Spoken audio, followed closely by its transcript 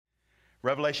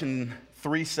Revelation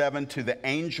 3:7, to the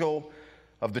angel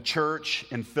of the church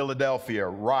in Philadelphia,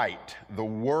 write the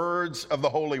words of the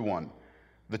Holy One,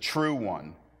 the true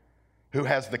one, who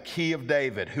has the key of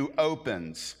David, who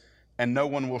opens and no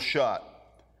one will shut,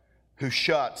 who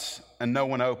shuts and no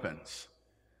one opens.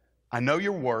 I know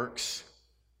your works.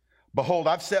 Behold,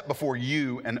 I've set before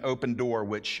you an open door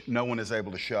which no one is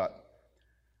able to shut.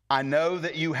 I know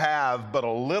that you have but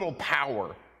a little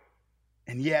power,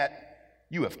 and yet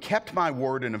you have kept my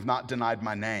word and have not denied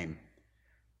my name.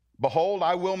 Behold,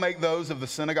 I will make those of the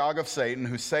synagogue of Satan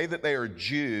who say that they are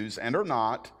Jews and are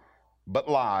not, but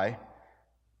lie.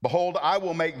 Behold, I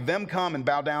will make them come and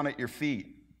bow down at your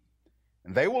feet,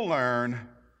 and they will learn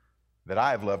that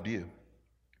I have loved you.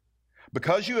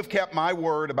 Because you have kept my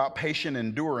word about patient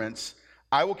endurance,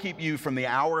 I will keep you from the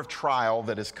hour of trial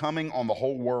that is coming on the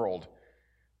whole world,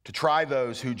 to try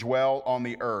those who dwell on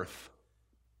the earth.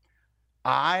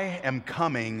 I am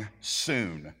coming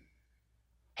soon.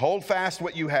 Hold fast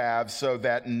what you have so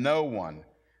that no one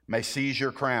may seize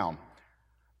your crown.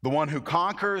 The one who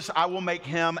conquers, I will make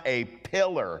him a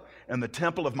pillar in the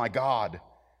temple of my God.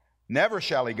 Never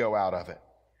shall he go out of it.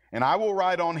 And I will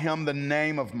write on him the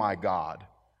name of my God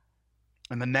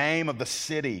and the name of the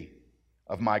city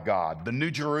of my God, the New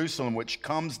Jerusalem, which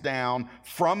comes down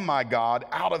from my God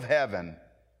out of heaven,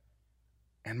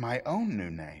 and my own new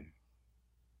name.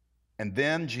 And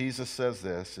then Jesus says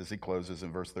this as he closes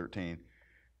in verse 13.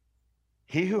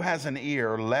 He who has an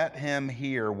ear, let him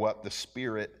hear what the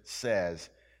Spirit says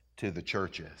to the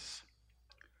churches.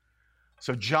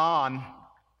 So John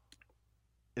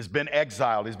has been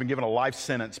exiled. He's been given a life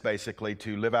sentence, basically,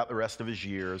 to live out the rest of his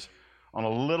years on a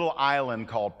little island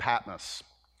called Patmos.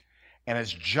 And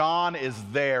as John is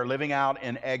there living out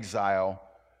in exile,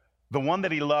 the one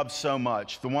that he loved so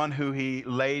much, the one who he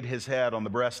laid his head on the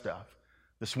breast of,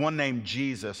 this one named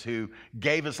Jesus, who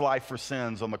gave his life for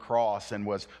sins on the cross and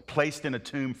was placed in a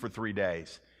tomb for 3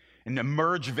 days and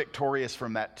emerged victorious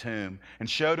from that tomb and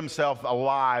showed himself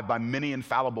alive by many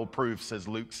infallible proofs, as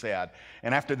Luke said.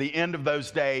 And after the end of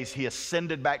those days, he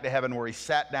ascended back to heaven, where he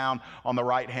sat down on the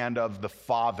right hand of the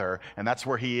Father. And that's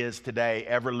where he is today,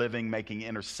 ever living, making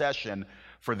intercession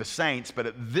for the saints. But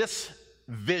at this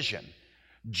vision,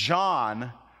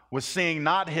 John was seeing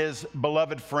not his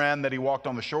beloved friend that he walked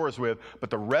on the shores with, but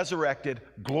the resurrected,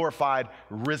 glorified,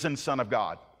 risen Son of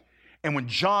God. And when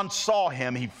John saw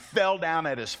him, he fell down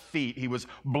at his feet. He was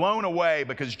blown away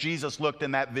because Jesus looked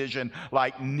in that vision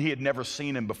like he had never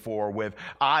seen him before, with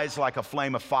eyes like a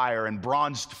flame of fire and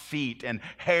bronzed feet and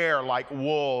hair like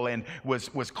wool, and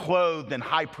was clothed in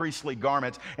high priestly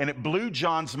garments. And it blew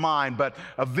John's mind. But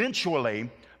eventually,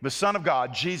 the Son of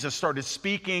God, Jesus, started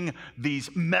speaking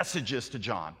these messages to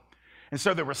John. And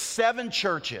so there were 7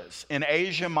 churches in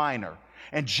Asia Minor,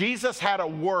 and Jesus had a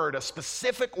word, a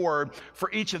specific word for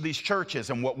each of these churches.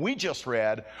 And what we just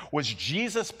read was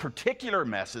Jesus' particular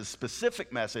message,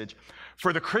 specific message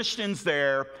for the Christians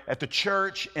there at the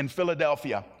church in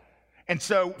Philadelphia. And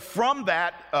so from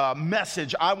that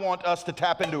message, I want us to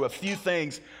tap into a few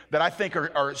things that I think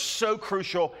are so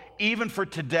crucial even for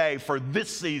today, for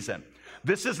this season.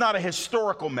 This is not a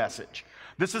historical message.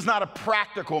 This is not a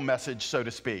practical message, so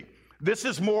to speak. This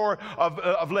is more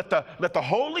of let the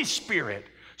Holy Spirit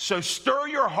so stir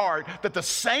your heart that the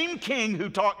same King who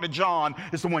talked to John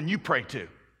is the one you pray to,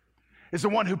 is the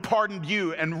one who pardoned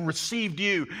you and received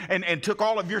you and took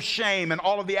all of your shame and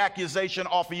all of the accusation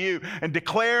off of you and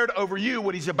declared over you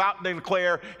what he's about to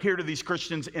declare here to these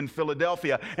Christians in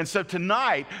Philadelphia. And so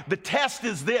tonight, the test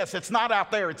is this. It's not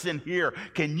out there, it's in here.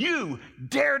 Can you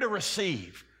dare to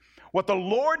receive what the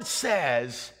Lord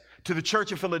says to the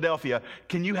church of Philadelphia?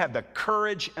 Can you have the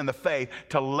courage and the faith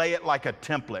to lay it like a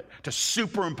template, to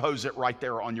superimpose it right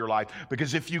there on your life?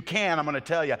 Because if you can, I'm going to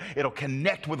tell you, it'll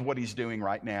connect with what he's doing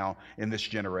right now in this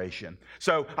generation.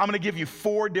 So I'm going to give you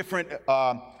 4 different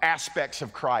aspects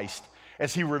of Christ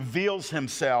as he reveals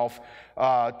himself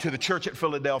to the church at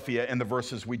Philadelphia in the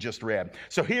verses we just read.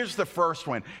 So here's the first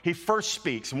one. He first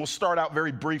speaks, and we'll start out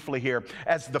very briefly here,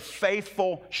 as the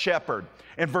faithful shepherd.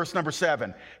 In verse number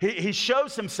 7, he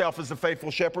shows himself as the faithful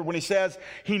shepherd when he says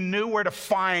he knew where to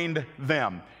find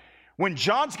them. When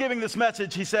John's giving this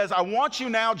message, he says, I want you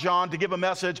now, John, to give a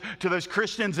message to those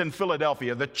Christians in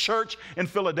Philadelphia, the church in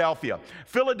Philadelphia.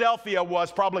 Philadelphia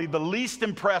was probably the least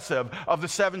impressive of the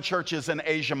 7 churches in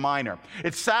Asia Minor.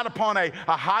 It sat upon a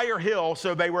higher hill,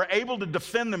 so they were able to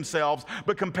defend themselves,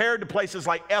 but compared to places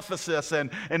like Ephesus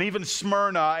and even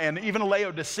Smyrna and even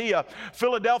Laodicea,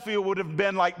 Philadelphia would have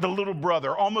been like the little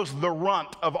brother, almost the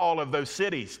runt of all of those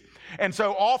cities. And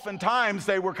so oftentimes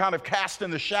they were kind of cast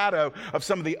in the shadow of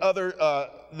some of the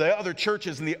other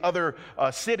churches in the other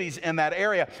cities in that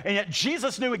area. And yet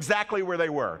Jesus knew exactly where they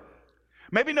were.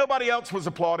 Maybe nobody else was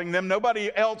applauding them.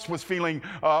 Nobody else was feeling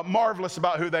marvelous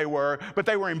about who they were, but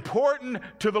they were important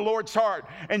to the Lord's heart.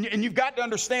 And you've got to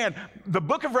understand, the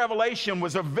book of Revelation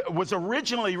was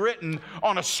originally written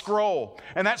on a scroll.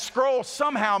 And that scroll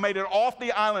somehow made it off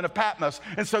the island of Patmos.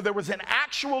 And so there was an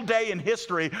actual day in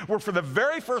history where for the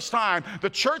very first time, the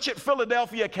church at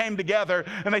Philadelphia came together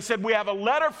and they said, we have a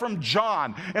letter from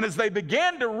John. And as they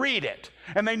began to read it,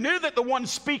 and they knew that the one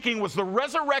speaking was the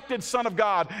resurrected Son of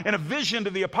God in a vision to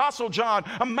the Apostle John.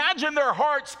 Imagine their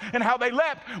hearts and how they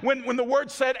leapt when the word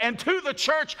said, and to the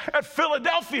church at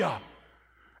Philadelphia.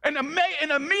 And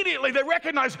immediately they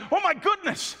recognized, oh my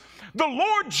goodness, the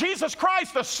Lord Jesus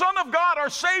Christ, the Son of God,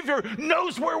 our Savior,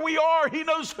 knows where we are. He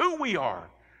knows who we are.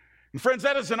 And friends,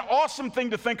 that is an awesome thing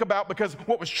to think about, because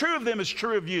what was true of them is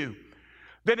true of you.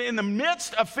 That in the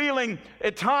midst of feeling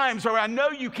at times, or I know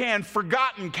you can,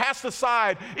 forgotten, cast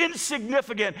aside,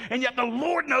 insignificant, and yet the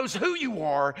Lord knows who you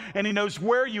are, and He knows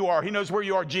where you are. He knows where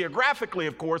you are geographically,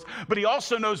 of course, but He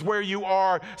also knows where you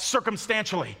are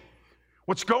circumstantially.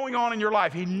 What's going on in your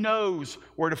life, He knows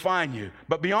where to find you.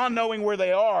 But beyond knowing where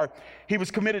they are, He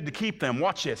was committed to keep them.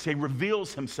 Watch this. He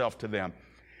reveals Himself to them.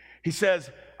 He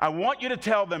says, I want you to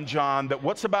tell them, John, that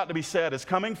what's about to be said is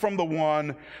coming from the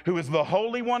one who is the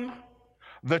Holy One,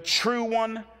 the true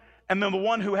one, and then the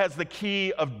one who has the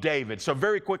key of David. So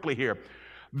very quickly here,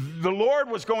 the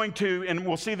Lord was going to, and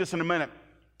we'll see this in a minute,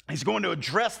 He's going to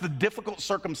address the difficult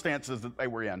circumstances that they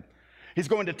were in. He's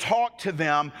going to talk to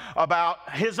them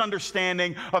about His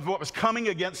understanding of what was coming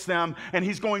against them, and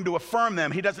He's going to affirm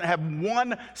them. He doesn't have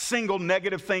one single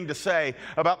negative thing to say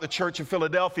about the church of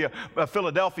Philadelphia,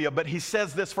 but He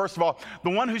says this, first of all, the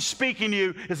one who's speaking to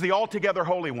you is the altogether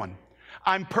holy one.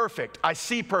 I'm perfect. I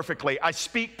see perfectly. I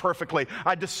speak perfectly.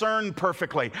 I discern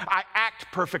perfectly. I act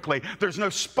perfectly. There's no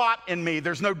spot in me.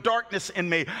 There's no darkness in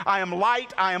me. I am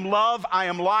light. I am love. I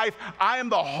am life. I am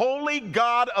the holy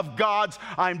God of gods.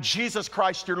 I am Jesus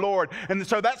Christ, your Lord. And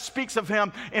so that speaks of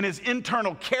Him in His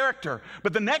internal character.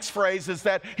 But the next phrase is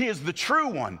that He is the true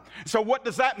one. So what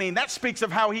does that mean? That speaks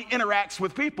of how He interacts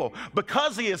with people.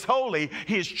 Because He is holy,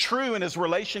 He is true in His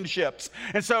relationships.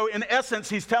 And so in essence,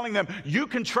 He's telling them, you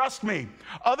can trust me.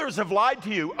 Others have lied to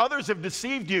you. Others have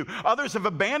deceived you. Others have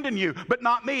abandoned you, but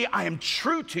not me. I am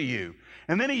true to you.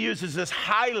 And then He uses this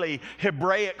highly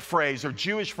Hebraic phrase or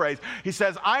Jewish phrase. He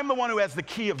says, I'm the one who has the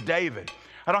key of David.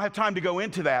 I don't have time to go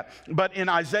into that, but in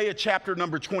Isaiah chapter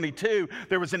number 22,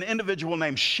 there was an individual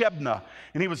named Shebna,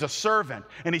 and he was a servant,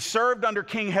 and he served under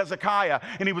King Hezekiah,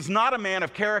 and he was not a man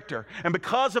of character. And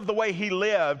because of the way he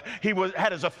lived,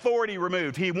 had his authority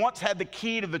removed. He once had the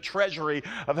key to the treasury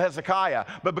of Hezekiah,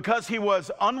 but because he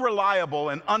was unreliable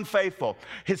and unfaithful,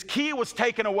 his key was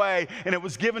taken away, and it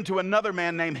was given to another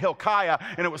man named Hilkiah,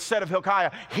 and it was said of Hilkiah,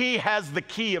 he has the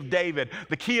key of David,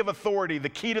 the key of authority, the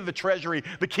key to the treasury,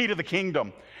 the key to the kingdom.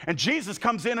 And Jesus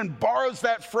comes in and borrows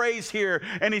that phrase here,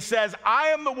 and He says, I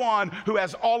am the one who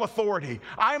has all authority.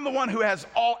 I am the one who has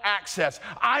all access.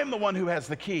 I am the one who has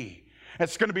the key.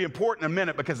 It's going to be important in a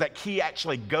minute, because that key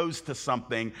actually goes to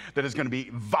something that is going to be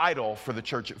vital for the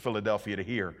church at Philadelphia to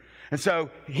hear. And so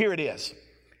here it is.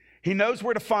 He knows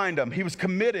where to find them. He was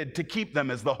committed to keep them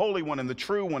as the Holy One and the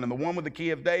true one and the one with the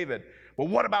key of David. But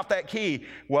what about that key?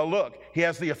 Well, look, He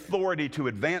has the authority to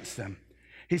advance them.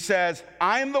 He says,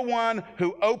 I am the one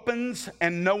who opens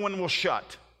and no one will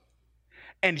shut,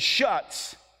 and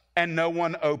shuts and no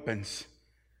one opens.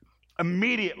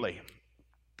 Immediately,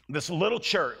 this little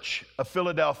church of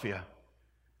Philadelphia,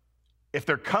 if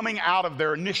they're coming out of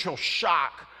their initial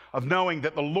shock of knowing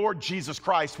that the Lord Jesus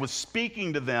Christ was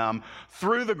speaking to them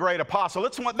through the great apostle.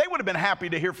 They would have been happy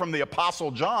to hear from the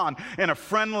Apostle John in a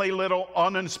friendly little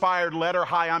uninspired letter.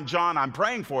 Hi, I'm John. I'm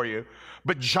praying for you.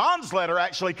 But John's letter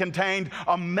actually contained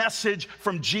a message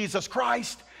from Jesus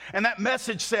Christ. And that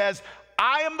message says,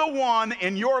 I am the one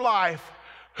in your life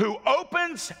who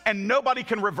opens and nobody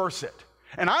can reverse it.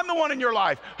 And I'm the one in your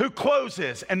life who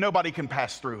closes and nobody can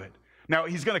pass through it. Now,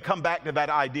 he's going to come back to that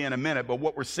idea in a minute, but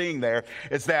what we're seeing there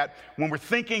is that when we're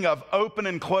thinking of open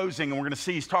and closing, and we're going to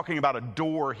see he's talking about a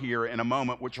door here in a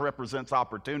moment, which represents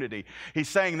opportunity. He's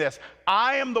saying this,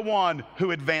 I am the one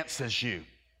who advances you.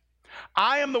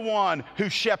 I am the one who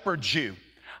shepherds you.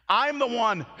 I'm the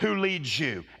one who leads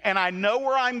you, and I know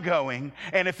where I'm going,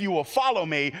 and if you will follow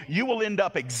me, you will end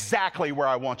up exactly where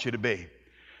I want you to be.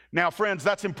 Now, friends,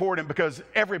 that's important because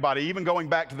everybody, even going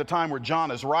back to the time where John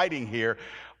is writing here,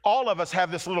 all of us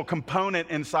have this little component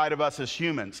inside of us as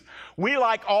humans. We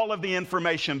like all of the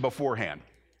information beforehand.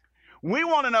 We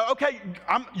want to know, okay,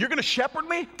 you're going to shepherd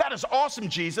me? That is awesome,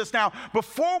 Jesus. Now,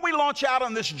 before we launch out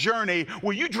on this journey,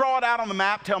 will you draw it out on the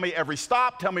map? Tell me every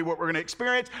stop. Tell me what we're going to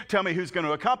experience. Tell me who's going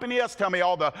to accompany us. Tell me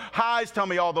all the highs. Tell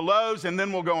me all the lows, and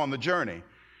then we'll go on the journey.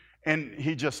 And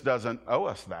he just doesn't owe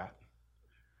us that.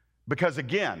 Because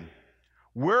again,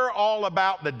 we're all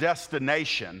about the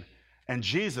destination, and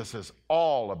Jesus is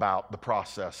all about the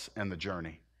process and the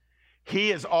journey.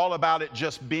 He is all about it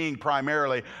just being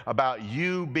primarily about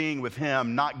you being with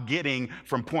him, not getting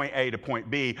from point A to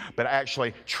point B, but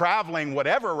actually traveling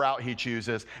whatever route he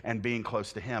chooses and being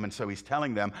close to him. And so he's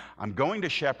telling them, I'm going to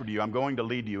shepherd you, I'm going to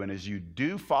lead you, and as you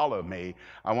do follow me,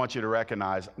 I want you to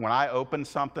recognize when I open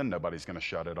something, nobody's going to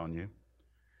shut it on you.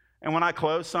 And when I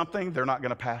close something, they're not going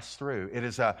to pass through. It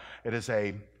is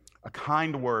a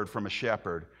kind word from a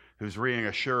shepherd who's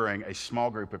reassuring a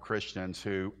small group of Christians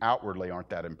who outwardly aren't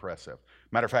that impressive.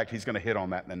 Matter of fact, he's going to hit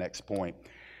on that in the next point.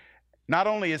 Not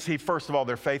only is he, first of all,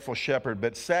 their faithful shepherd,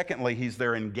 but secondly, he's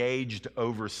their engaged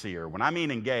overseer. When I mean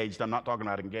engaged, I'm not talking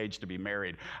about engaged to be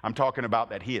married. I'm talking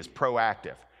about that he is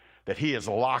proactive, that he is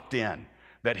locked in,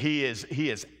 that he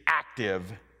is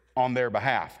active on their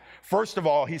behalf. First of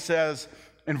all, he says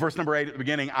in verse number 8 at the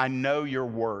beginning, I know your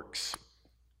works.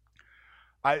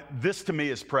 This to me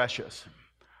is precious.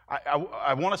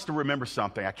 I want us to remember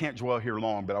something. I can't dwell here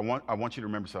long, but I want you to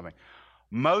remember something.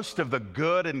 Most of the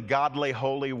good and godly,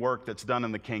 holy work that's done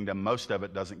in the kingdom, most of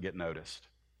it doesn't get noticed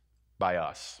by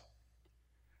us.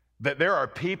 That there are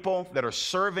people that are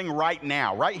serving right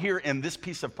now, right here in this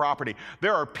piece of property.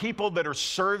 There are people that are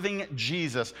serving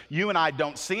Jesus. You and I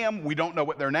don't see them. We don't know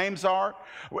what their names are.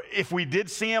 If we did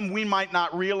see them, we might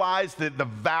not realize the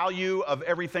value of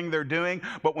everything they're doing.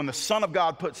 But when the Son of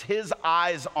God puts his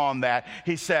eyes on that,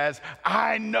 he says,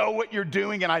 I know what you're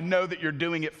doing, and I know that you're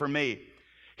doing it for me.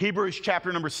 Hebrews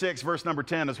chapter number 6, verse number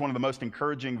 10 is one of the most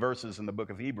encouraging verses in the book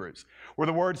of Hebrews, where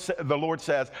the Lord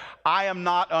says,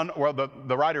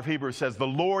 the writer of Hebrews says, the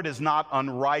Lord is not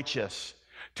unrighteous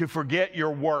to forget your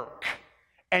work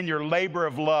and your labor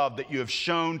of love that you have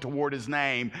shown toward his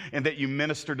name, and that you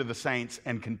minister to the saints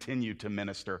and continue to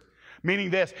minister. Meaning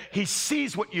this, he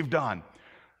sees what you've done.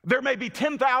 There may be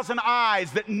 10,000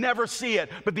 eyes that never see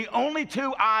it, but the only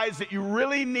two eyes that you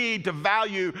really need to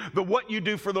value what you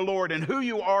do for the Lord and who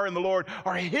you are in the Lord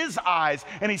are his eyes.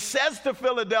 And he says to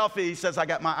Philadelphia, he says, I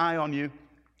got my eye on you.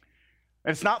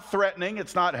 And it's not threatening.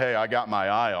 It's not, hey, I got my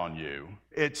eye on you.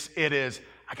 It is,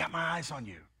 I got my eyes on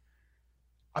you.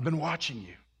 I've been watching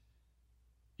you.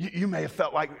 You may have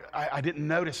felt like I didn't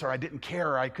notice, or I didn't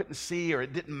care, or I couldn't see, or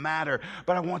it didn't matter.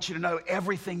 But I want you to know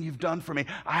everything you've done for me,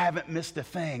 I haven't missed a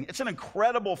thing. It's an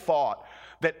incredible thought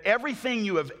that everything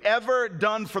you have ever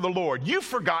done for the Lord, you've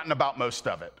forgotten about most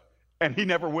of it, and he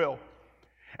never will.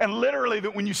 And literally,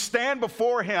 that when you stand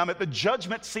before him at the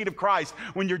judgment seat of Christ,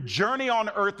 when your journey on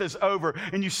earth is over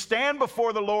and you stand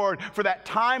before the Lord for that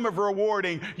time of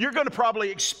rewarding, you're going to probably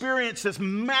experience this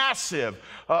massive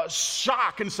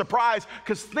shock and surprise,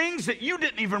 because things that you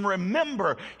didn't even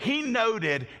remember, he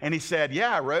noted, and he said,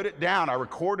 yeah, I wrote it down. I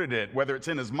recorded it, whether it's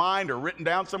in his mind or written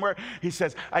down somewhere. He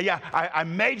says, I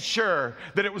made sure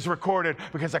that it was recorded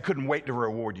because I couldn't wait to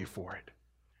reward you for it.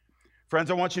 Friends,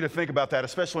 I want you to think about that,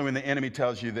 especially when the enemy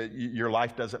tells you that your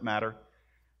life doesn't matter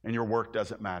and your work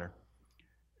doesn't matter.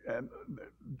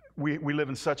 We live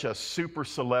in such a super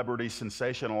celebrity,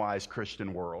 sensationalized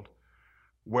Christian world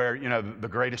where, the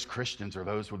greatest Christians are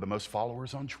those with the most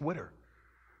followers on Twitter,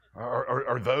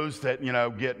 or those that,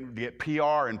 get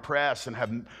PR and press and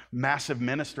have massive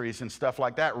ministries and stuff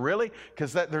like that. Really?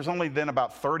 Because there's only then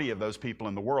about 30 of those people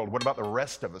in the world. What about the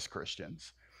rest of us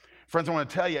Christians? Friends, I want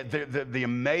to tell you the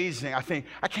amazing, I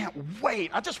can't wait.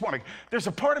 There's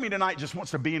a part of me tonight just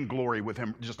wants to be in glory with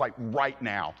him, just like right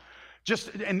now.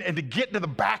 And to get to the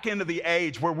back end of the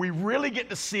age where we really get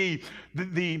to see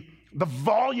the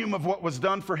volume of what was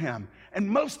done for him. And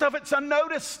most of it's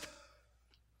unnoticed.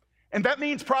 And that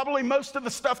means probably most of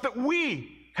the stuff that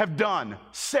we have done,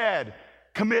 said,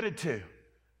 committed to.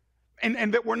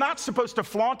 And that we're not supposed to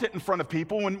flaunt it in front of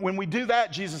people. When we do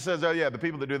that, Jesus says, oh yeah, the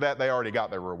people that do that, they already got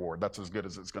their reward. That's as good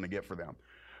as it's going to get for them.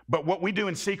 But what we do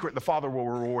in secret, the Father will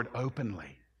reward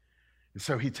openly. And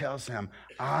so he tells them,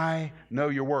 I know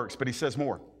your works. But he says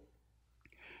more.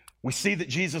 We see that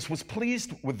Jesus was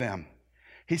pleased with them.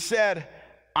 He said,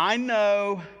 I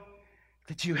know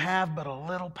that you have but a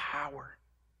little power,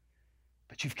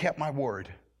 but you've kept my word.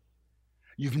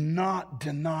 You've not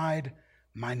denied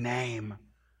my name.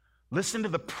 Listen to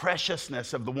the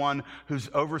preciousness of the one who's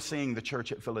overseeing the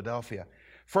church at Philadelphia.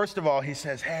 First of all, he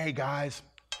says, hey, guys,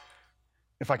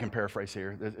 if I can paraphrase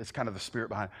here, it's kind of the spirit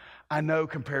behind it. I know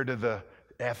compared to the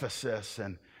Ephesus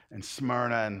and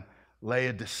Smyrna and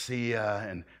Laodicea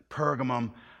and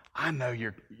Pergamum, I know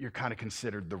you're kind of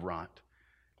considered the runt.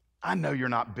 I know you're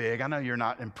not big. I know you're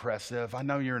not impressive. I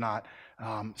know you're not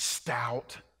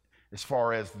stout as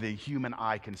far as the human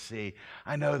eye can see.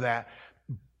 I know that.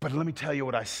 But let me tell you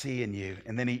what I see in you.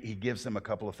 And then he gives them a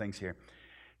couple of things here.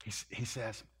 He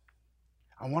says,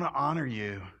 I want to honor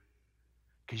you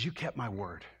because you kept my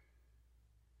word.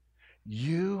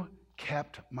 You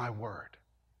kept my word.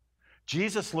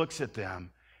 Jesus looks at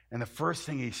them, and the first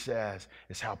thing he says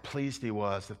is how pleased he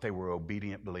was that they were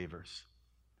obedient believers.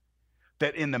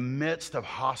 That in the midst of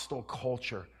hostile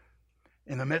culture,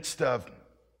 in the midst of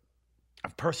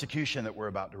persecution that we're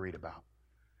about to read about,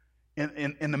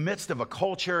 in the midst of a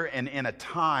culture and in a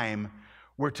time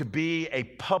where to be a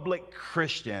public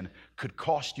Christian could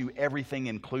cost you everything,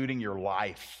 including your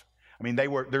life. I mean,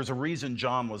 there's a reason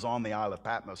John was on the Isle of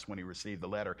Patmos when he received the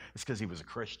letter. It's because he was a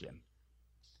Christian.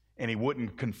 And he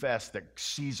wouldn't confess that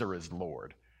Caesar is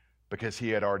Lord because he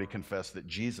had already confessed that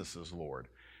Jesus is Lord.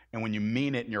 And when you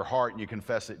mean it in your heart and you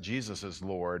confess that Jesus is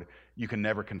Lord, you can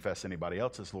never confess anybody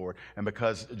else as Lord. And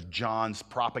because of John's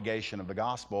propagation of the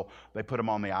gospel, they put him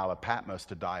on the Isle of Patmos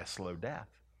to die a slow death.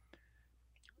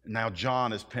 Now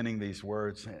John is penning these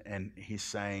words, and he's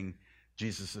saying,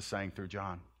 Jesus is saying through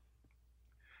John,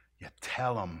 you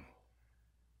tell them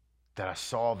that I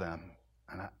saw them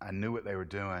and I knew what they were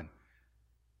doing.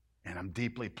 And I'm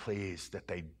deeply pleased that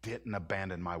they didn't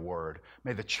abandon my word.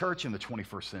 May the church in the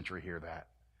 21st century hear that.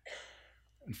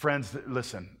 And friends,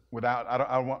 listen,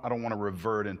 I don't want to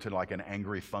revert into like an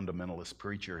angry fundamentalist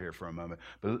preacher here for a moment,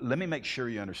 but let me make sure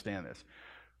you understand this.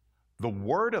 The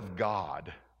word of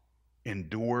God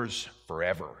endures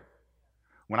forever.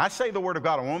 When I say the word of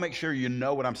God, I want to make sure you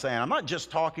know what I'm saying. I'm not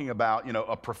just talking about,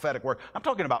 a prophetic word. I'm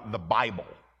talking about the Bible.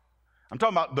 I'm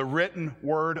talking about the written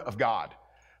word of God.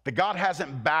 That God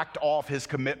hasn't backed off his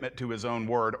commitment to his own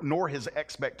word, nor his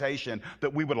expectation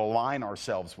that we would align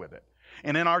ourselves with it.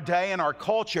 And in our day and our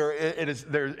culture,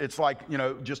 it's like,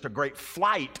 just a great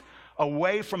flight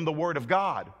away from the word of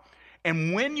God.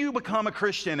 And when you become a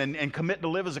Christian and commit to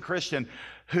live as a Christian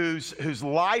whose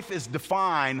life is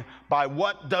defined by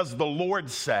what does the Lord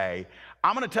say,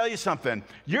 I'm going to tell you something.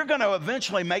 You're going to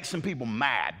eventually make some people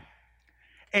mad.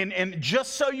 And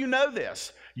just so you know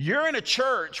this, you're in a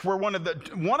church where one of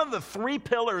the three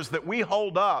pillars that we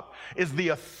hold up is the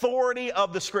authority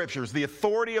of the Scriptures, the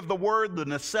authority of the Word, the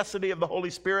necessity of the Holy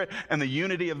Spirit, and the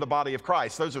unity of the body of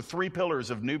Christ. Those are three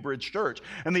pillars of New Bridge Church.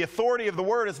 And the authority of the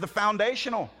Word is the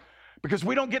foundational, because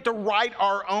we don't get to write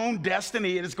our own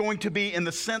destiny. It is going to be in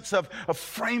the sense of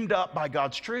framed up by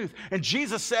God's truth. And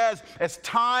Jesus says, as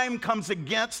time comes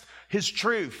against his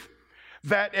truth,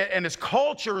 and as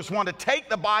cultures want to take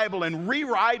the Bible and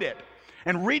rewrite it,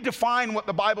 and redefine what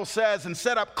the Bible says and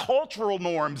set up cultural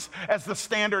norms as the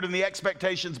standard and the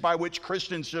expectations by which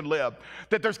Christians should live.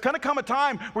 That there's going to come a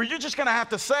time where you're just going to have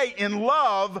to say in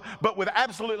love, but with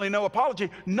absolutely no apology,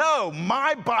 no,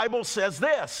 my Bible says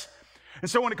this. And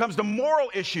so when it comes to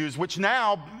moral issues, which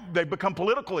now they become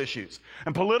political issues,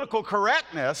 and political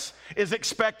correctness is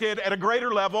expected at a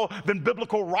greater level than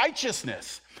biblical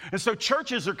righteousness. And so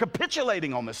churches are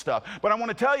capitulating on this stuff. But I want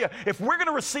to tell you, if we're going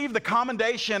to receive the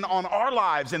commendation on our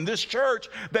lives in this church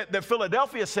that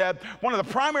Philadelphia said, one of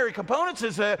the primary components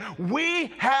is that we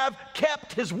have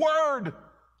kept his word,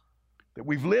 that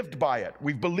we've lived by it,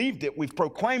 we've believed it, we've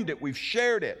proclaimed it, we've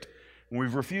shared it. And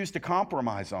we've refused to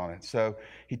compromise on it. So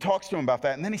he talks to him about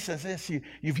that. And then he says this,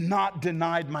 you've not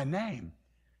denied my name.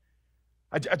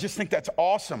 I just think that's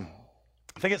awesome.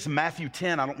 I think it's in Matthew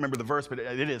 10. I don't remember the verse, but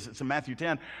it is. It's in Matthew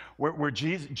 10 where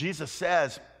Jesus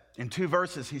says, in two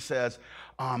verses, he says,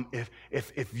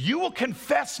 if you will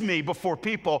confess me before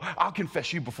people, I'll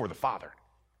confess you before the Father.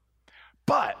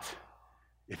 But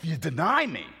if you deny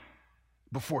me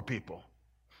before people,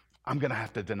 I'm going to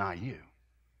have to deny you.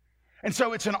 And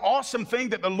so it's an awesome thing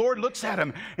that the Lord looks at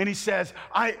him and he says,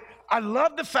 I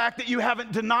love the fact that you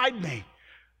haven't denied me,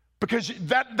 because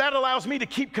that allows me to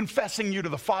keep confessing you to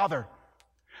the Father.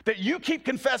 That you keep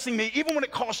confessing me even when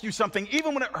it costs you something,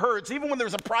 even when it hurts, even when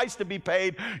there's a price to be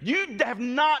paid. You have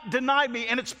not denied me,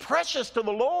 and it's precious to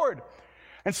the Lord.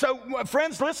 And so,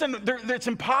 friends, listen, it's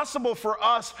impossible for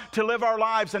us to live our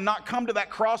lives and not come to that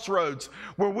crossroads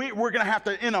where we're going to have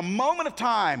to, in a moment of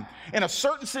time, in a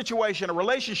certain situation, a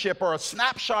relationship, or a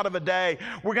snapshot of a day,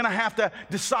 we're going to have to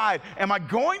decide, am I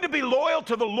going to be loyal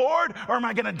to the Lord, or am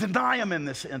I going to deny him in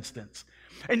this instance?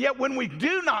 And yet when we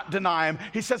do not deny him,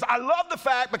 he says, I love the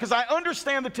fact, because I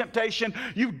understand the temptation,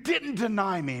 you didn't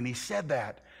deny me. And he said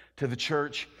that to the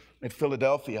church at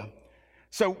Philadelphia.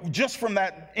 So just from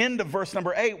that end of verse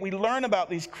number 8, we learn about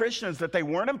these Christians that they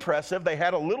weren't impressive. They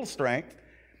had a little strength.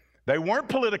 They weren't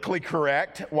politically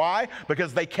correct. Why?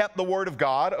 Because they kept the word of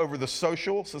God over the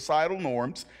social, societal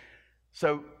norms.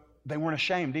 So they weren't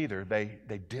ashamed either. They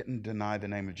didn't deny the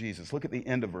name of Jesus. Look at the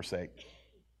end of verse 8.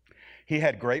 He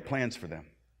had great plans for them.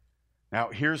 Now,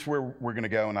 here's where we're going to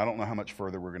go, and I don't know how much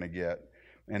further we're going to get.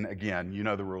 And again, you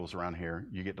know the rules around here.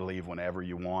 You get to leave whenever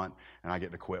you want, and I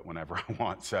get to quit whenever I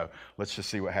want. So let's just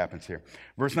see what happens here.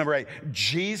 Verse number 8,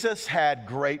 Jesus had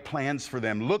great plans for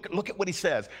them. Look at what he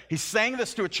says. He's saying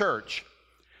this to a church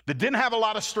that didn't have a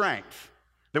lot of strength,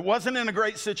 that wasn't in a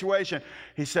great situation.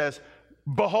 He says,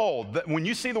 behold. When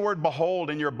you see the word behold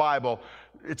in your Bible,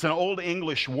 it's an old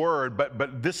English word,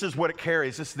 but this is what it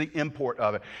carries. This is the import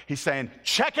of it. He's saying,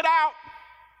 check it out.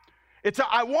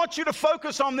 I want you to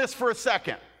focus on this for a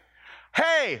second.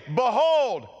 Hey,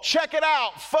 behold, check it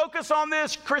out. Focus on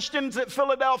this, Christians at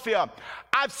Philadelphia.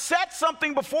 I've set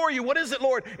something before you. What is it,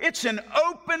 Lord? It's an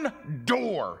open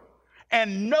door,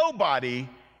 and nobody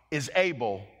is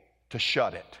able to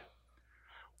shut it.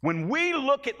 When we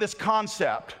look at this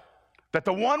concept, that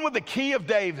the one with the key of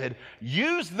David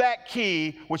used that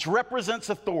key, which represents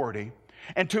authority,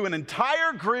 and to an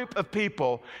entire group of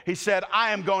people, he said,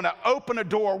 I am going to open a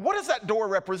door. What does that door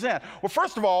represent? Well,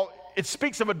 first of all, it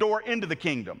speaks of a door into the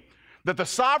kingdom. That the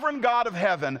sovereign God of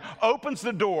heaven opens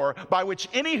the door by which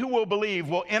any who will believe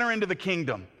will enter into the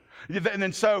kingdom. And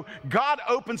then so God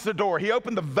opens the door. He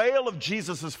opened the veil of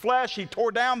Jesus' flesh. He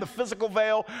tore down the physical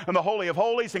veil in the Holy of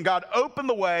Holies, and God opened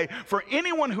the way for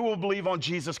anyone who will believe on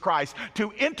Jesus Christ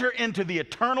to enter into the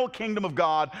eternal kingdom of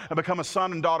God and become a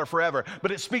son and daughter forever.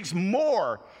 But it speaks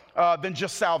more than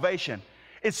just salvation.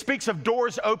 It speaks of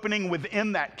doors opening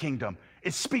within that kingdom.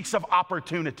 It speaks of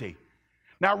opportunity.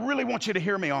 Now, I really want you to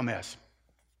hear me on this.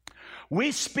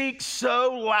 We speak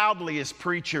so loudly as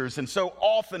preachers and so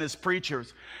often as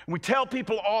preachers. We tell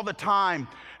people all the time,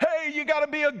 hey, you got to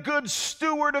be a good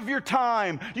steward of your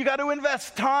time. You got to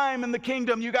invest time in the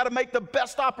kingdom. You got to make the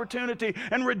best opportunity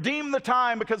and redeem the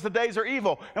time because the days are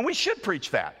evil. And we should preach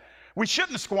that. We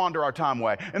shouldn't squander our time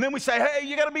away. And then we say, hey,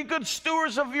 you got to be good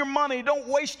stewards of your money. Don't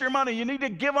waste your money. You need to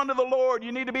give unto the Lord.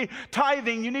 You need to be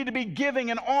tithing. You need to be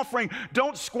giving and offering.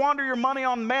 Don't squander your money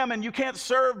on mammon. You can't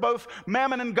serve both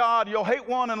mammon and God. You'll hate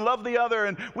one and love the other.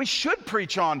 And we should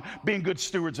preach on being good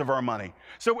stewards of our money.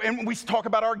 And we talk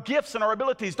about our gifts and our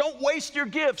abilities. Don't waste your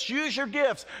gifts. Use your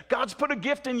gifts. God's put a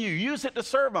gift in you. Use it to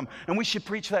serve Him. And we should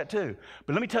preach that too.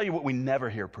 But let me tell you what we never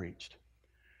hear preached.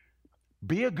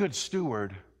 Be a good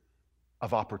steward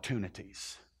of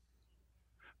opportunities,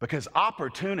 because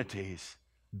opportunities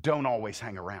don't always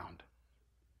hang around.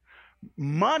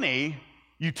 Money,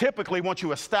 you typically, once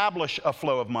you establish a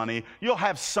flow of money, you'll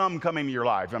have some coming to your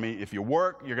life. I mean, if you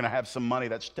work, you're going to have some money.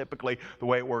 That's typically the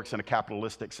way it works in a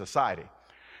capitalistic society.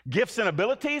 Gifts and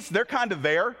abilities, they're kind of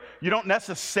there. You don't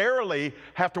necessarily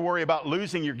have to worry about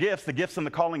losing your gifts. The gifts and the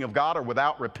calling of God are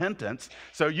without repentance.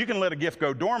 So you can let a gift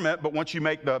go dormant, but once you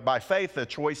make, by faith, the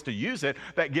choice to use it,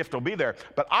 that gift will be there.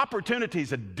 But opportunity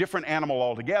is a different animal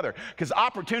altogether, because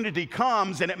opportunity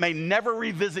comes and it may never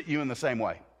revisit you in the same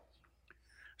way.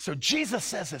 So Jesus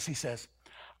says this. He says,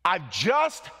 I've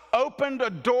just opened a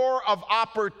door of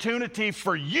opportunity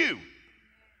for you.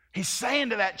 He's saying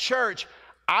to that church,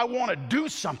 I want to do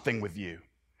something with you,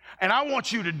 and I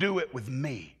want you to do it with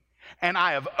me. And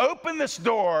I have opened this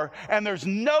door, and there's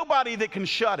nobody that can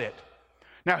shut it.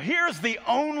 Now, here's the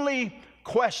only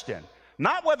question.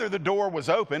 Not whether the door was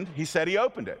opened. He said He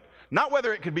opened it. Not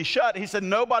whether it could be shut. He said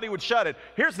nobody would shut it.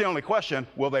 Here's the only question.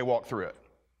 Will they walk through it?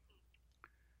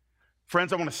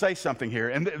 Friends, I want to say something here.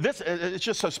 And it's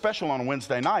just so special on a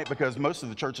Wednesday night because most of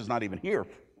the church is not even here.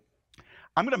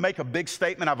 I'm going to make a big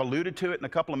statement. I've alluded to it in a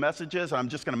couple of messages. I'm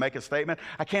just going to make a statement.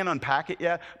 I can't unpack it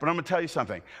yet, but I'm going to tell you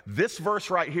something. This verse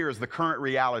right here is the current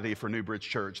reality for New Bridge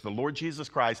Church. The Lord Jesus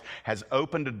Christ has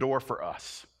opened a door for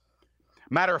us.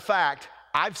 Matter of fact,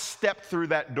 I've stepped through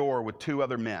that door with 2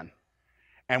 other men,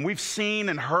 and we've seen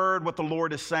and heard what the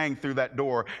Lord is saying through that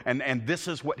door, and this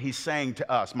is what He's saying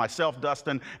to us, myself,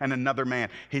 Dustin, and another man.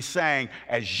 He's saying,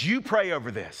 as you pray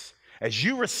over this, as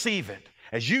you receive it,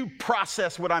 as you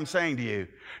process what I'm saying to you,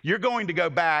 you're going to go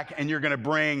back and you're going to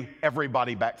bring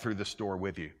everybody back through this door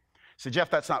with you. So, Jeff,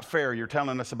 that's not fair. You're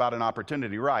telling us about an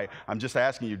opportunity, right? I'm just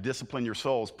asking you, discipline your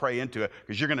souls, pray into it,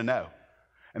 because you're going to know.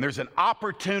 And there's an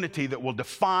opportunity that will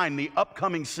define the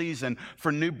upcoming season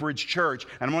for New Bridge Church.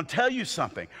 And I'm going to tell you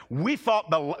something. We thought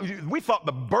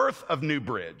the birth of New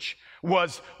Bridge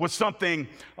was something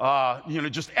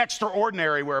just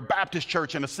extraordinary, where a Baptist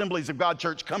church and Assemblies of God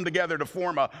church come together to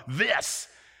form this.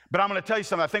 But I'm going to tell you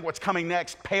something. I think what's coming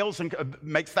next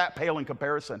makes that pale in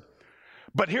comparison.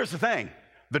 But here's the thing.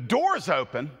 The door's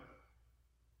open.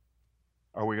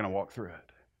 Are we going to walk through it?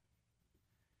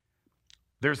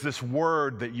 There's this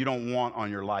word that you don't want on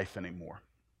your life anymore.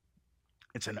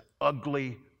 It's an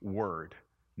ugly word.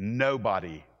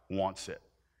 Nobody wants it.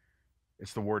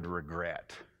 It's the word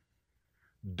regret.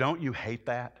 Don't you hate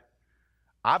that?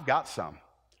 I've got some.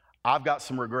 I've got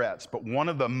some regrets, but one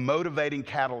of the motivating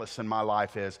catalysts in my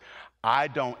life is I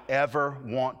don't ever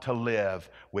want to live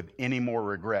with any more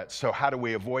regrets. So how do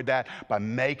we avoid that? By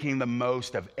making the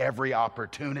most of every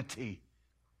opportunity.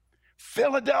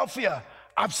 Philadelphia,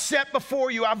 I've set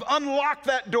before you. I've unlocked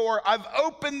that door. I've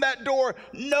opened that door.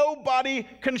 Nobody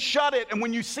can shut it. And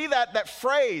when you see that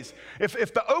phrase,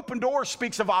 if the open door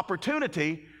speaks of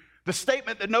opportunity, the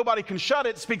statement that nobody can shut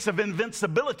it speaks of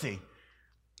invincibility.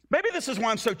 Maybe this is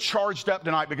why I'm so charged up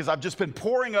tonight, because I've just been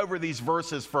poring over these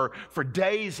verses for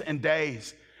days and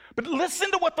days. But listen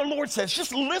to what the Lord says.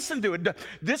 Just listen to it.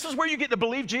 This is where you get to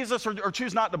believe Jesus or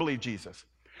choose not to believe Jesus.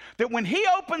 That when he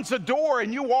opens a door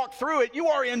and you walk through it, you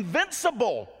are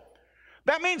invincible.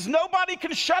 That means nobody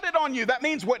can shut it on you. That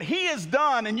means what he has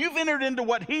done and you've entered into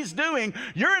what he's doing,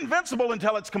 you're invincible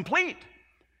until it's complete.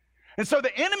 And so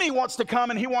the enemy wants to come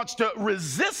and he wants to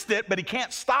resist it, but he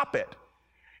can't stop it.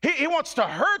 He wants to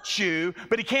hurt you,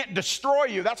 but he can't destroy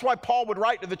you. That's why Paul would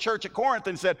write to the church at Corinth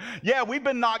and said, yeah, we've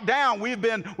been knocked down, we've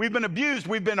been abused,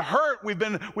 we've been hurt, we've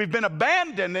been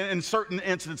abandoned in certain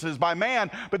instances by man.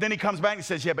 But then he comes back and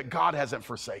says, yeah, but God hasn't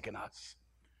forsaken us.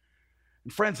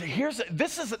 And friends,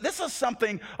 this is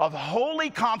something of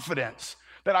holy confidence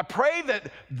that I pray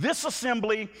that this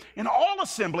assembly and all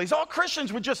assemblies, all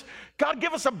Christians would just, God,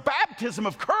 give us a baptism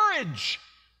of courage.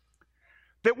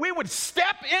 That we would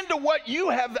step into what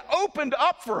you have opened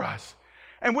up for us.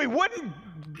 And we wouldn't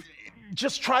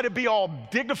just try to be all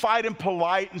dignified and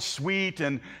polite and sweet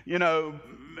and,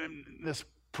 this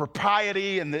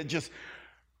propriety and just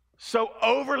so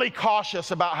overly cautious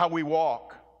about how we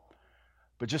walk.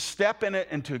 But just step in it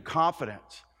into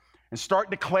confidence and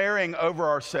start declaring over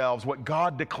ourselves what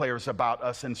God declares about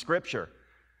us in Scripture.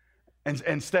 And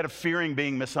instead of fearing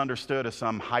being misunderstood as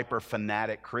some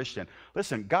hyper-fanatic Christian.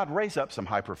 Listen, God raise up some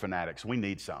hyper-fanatics. We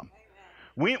need some.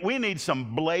 We need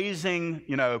some blazing,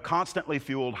 constantly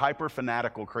fueled,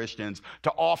 hyper-fanatical Christians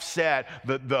to offset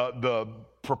the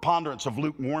preponderance of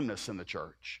lukewarmness in the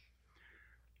church.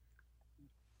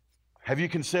 Have you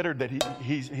considered that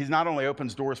he's not only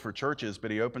opens doors for churches,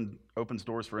 but he opens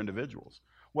doors for individuals?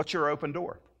 What's your open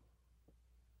door?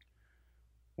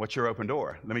 What's your open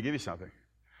door? Let me give you something.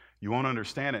 You won't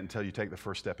understand it until you take the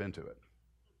first step into it.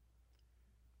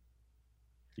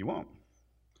 You won't.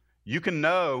 You can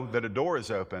know that a door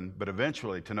is open, but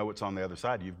eventually to know what's on the other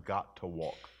side, you've got to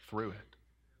walk through it.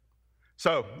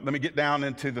 So let me get down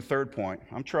into the third point.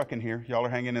 I'm trucking here. Y'all are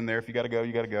hanging in there. If you got to go,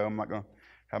 you got to go. I'm not going to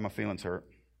have my feelings hurt.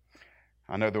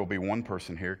 I know there will be one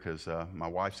person here because my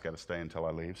wife's got to stay until I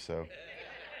leave. So,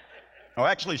 oh,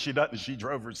 actually, she doesn't. She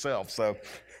drove herself. So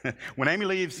when Amy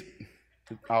leaves,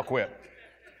 I'll quit.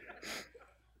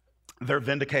 Their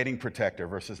vindicating protector,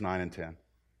 verses 9 and 10.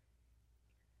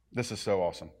 This is so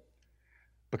awesome.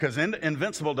 Because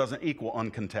invincible doesn't equal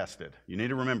uncontested. You need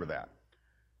to remember that.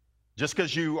 Just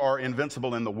because you are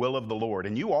invincible in the will of the Lord,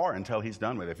 and you are until he's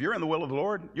done with it. If you're in the will of the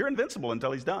Lord, you're invincible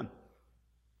until he's done.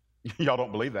 Y'all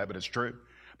don't believe that, but it's true.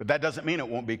 But that doesn't mean it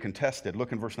won't be contested.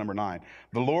 Look in verse number 9.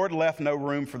 The Lord left no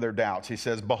room for their doubts. He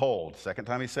says, behold, second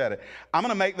time he said it, I'm going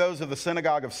to make those of the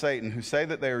synagogue of Satan who say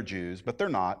that they are Jews, but they're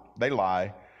not. They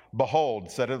lie. Behold,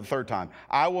 said it the third time,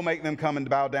 I will make them come and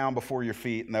bow down before your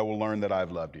feet, and they will learn that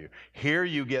I've loved you. Here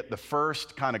you get the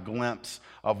first kind of glimpse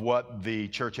of what the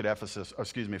church at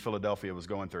Philadelphia was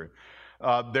going through.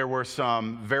 There were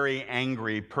some very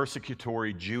angry,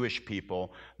 persecutory Jewish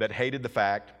people that hated the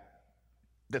fact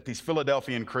that these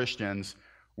Philadelphian Christians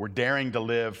were daring to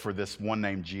live for this one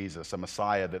named Jesus, a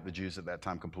Messiah that the Jews at that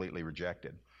time completely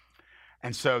rejected.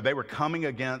 And so they were coming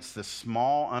against this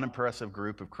small, unimpressive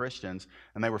group of Christians,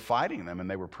 and they were fighting them, and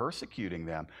they were persecuting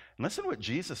them. And listen to what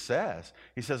Jesus says.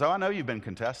 He says, oh, I know you've been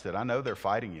contested. I know they're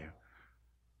fighting you.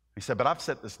 He said, but I've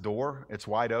set this door. It's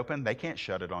wide open. They can't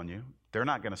shut it on you. They're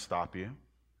not going to stop you.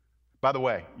 By the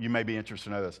way, you may be interested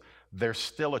to know this. There's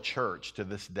still a church to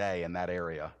this day in that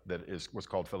area that was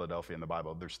called Philadelphia in the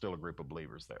Bible. There's still a group of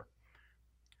believers there.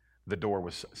 The door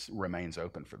remains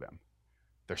open for them.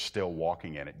 They're still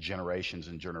walking in it, generations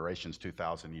and generations,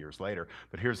 2,000 years later.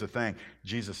 But here's the thing.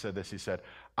 Jesus said this. He said,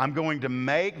 I'm going to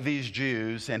make these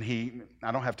Jews, and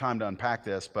I don't have time to unpack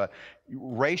this, but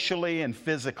racially and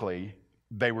physically,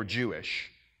 they were Jewish.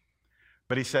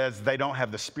 But he says they don't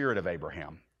have the spirit of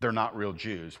Abraham. They're not real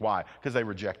Jews. Why? Because they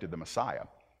rejected the Messiah.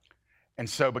 And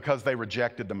so because they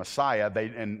rejected the Messiah,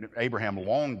 and Abraham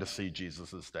longed to see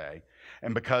Jesus' day,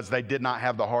 and because they did not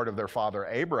have the heart of their father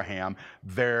Abraham,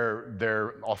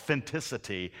 their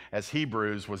authenticity as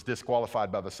Hebrews was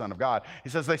disqualified by the Son of God. He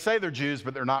says, they say they're Jews,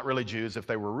 but they're not really Jews. If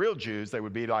they were real Jews, they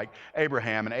would be like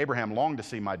Abraham, and Abraham longed to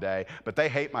see my day, but they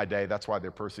hate my day. That's why they're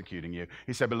persecuting you.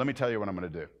 He said, but let me tell you what I'm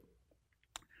going to do.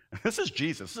 This is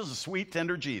Jesus. This is a sweet,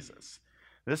 tender Jesus.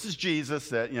 This is Jesus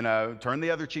that, turn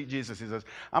the other cheek Jesus. He says,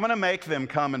 I'm going to make them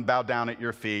come and bow down at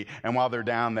your feet, and while they're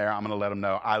down there, I'm going to let them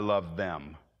know I love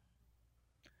them.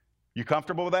 You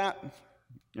comfortable with that?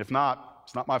 If not,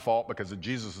 it's not my fault because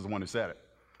Jesus is the one who said it.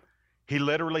 He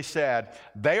literally said,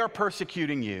 they are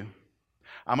persecuting you.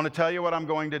 I'm going to tell you what I'm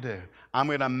going to do. I'm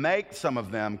going to make some of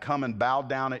them come and bow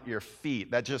down at your feet.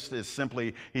 That just is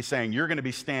simply, he's saying, you're going to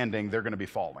be standing, they're going to be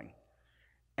falling.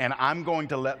 And I'm going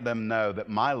to let them know that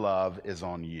my love is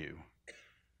on you.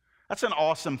 That's an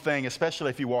awesome thing, especially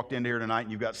if you walked into here tonight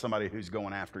and you've got somebody who's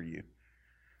going after you.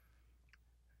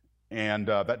 And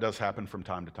that does happen from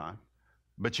time to time.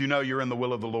 But you're in the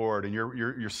will of the Lord, and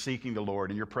you're seeking the Lord,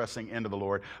 and you're pressing into the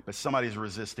Lord, but somebody's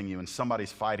resisting you, and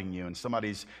somebody's fighting you, and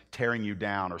somebody's tearing you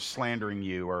down or slandering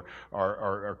you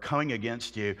or coming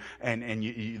against you.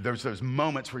 And there's those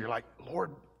moments where you're like,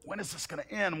 Lord, when is this going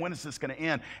to end? When is this going to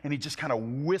end? And he just kind of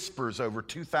whispers over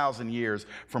 2,000 years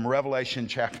from Revelation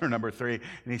chapter number 3,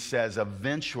 and he says,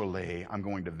 eventually, I'm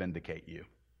going to vindicate you.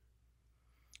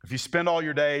 If you spend all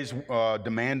your days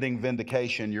demanding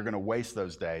vindication, you're going to waste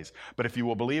those days. But if you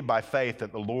will believe by faith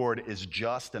that the Lord is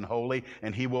just and holy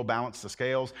and he will balance the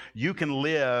scales, you can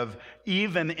live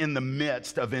even in the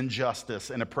midst of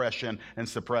injustice and oppression and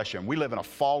suppression. We live in a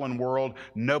fallen world.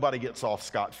 Nobody gets off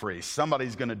scot-free.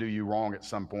 Somebody's going to do you wrong at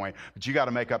some point, but you got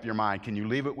to make up your mind. Can you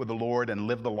leave it with the Lord and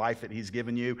live the life that he's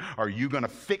given you? Or are you going to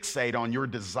fixate on your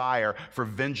desire for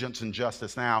vengeance and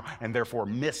justice now and therefore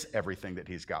miss everything that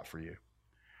he's got for you?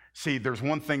 See, there's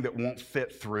one thing that won't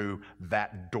fit through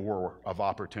that door of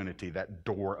opportunity, that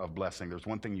door of blessing. There's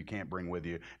one thing you can't bring with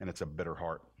you, and it's a bitter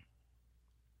heart.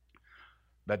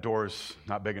 That door's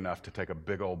not big enough to take a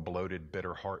big old bloated,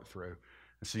 bitter heart through.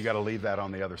 And so you got to leave that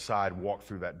on the other side, walk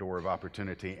through that door of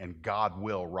opportunity, and God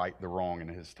will right the wrong in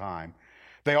his time.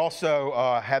 They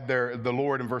also had the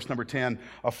Lord, in verse number 10,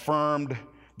 affirmed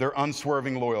their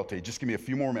unswerving loyalty. Just give me a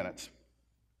few more minutes.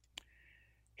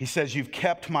 He says, you've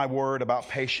kept my word about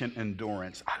patient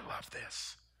endurance. I love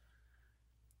this.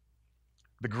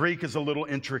 The Greek is a little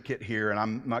intricate here, and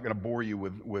I'm not going to bore you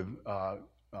with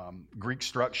Greek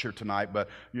structure tonight, but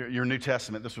your New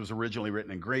Testament, this was originally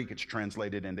written in Greek. It's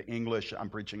translated into English. I'm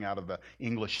preaching out of the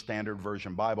English Standard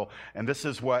Version Bible, and this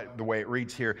is the way it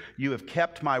reads here. You have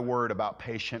kept my word about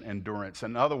patient endurance.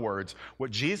 In other words, what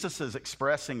Jesus is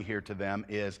expressing here to them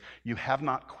is, you have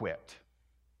not quit.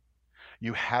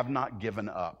 You have not given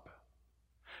up.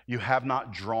 You have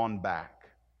not drawn back.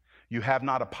 You have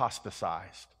not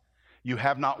apostatized. You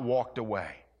have not walked away.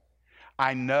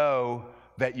 I know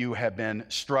that you have been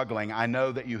struggling. I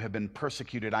know that you have been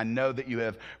persecuted. I know that you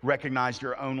have recognized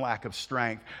your own lack of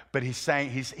strength. But he's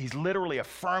saying, he's literally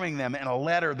affirming them in a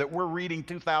letter that we're reading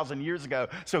 2,000 years ago.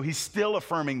 So he's still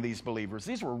affirming these believers.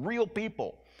 These were real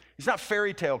people. These not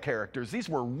fairy tale characters. These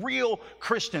were real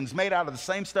Christians made out of the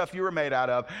same stuff you were made out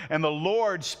of. And the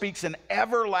Lord speaks an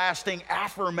everlasting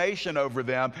affirmation over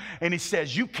them. And he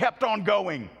says, you kept on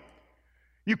going.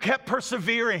 You kept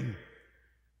persevering.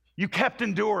 You kept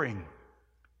enduring.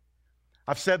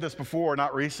 I've said this before,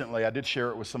 not recently. I did share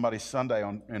it with somebody Sunday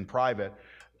in private.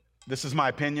 This is my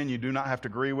opinion. You do not have to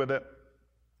agree with it.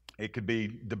 It could be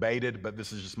debated, but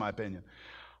this is just my opinion.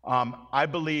 I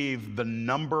believe the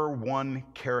number one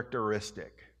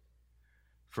characteristic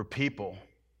for people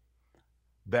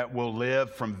that will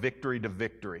live from victory to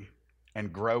victory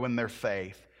and grow in their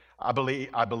faith, I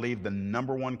believe the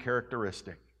number one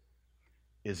characteristic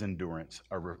is endurance,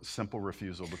 a simple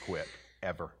refusal to quit,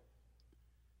 ever.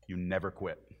 You never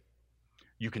quit.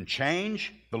 You can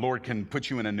change. The Lord can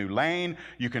put you in a new lane.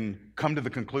 You can come to the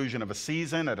conclusion of a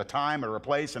season at a time or a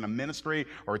place in a ministry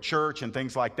or a church and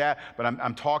things like that. But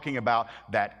I'm talking about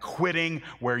that quitting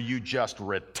where you just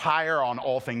retire on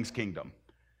all things kingdom.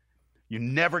 You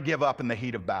never give up in the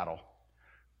heat of battle.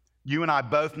 You and I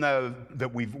both know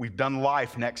that we've done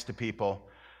life next to people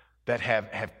that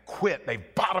have quit.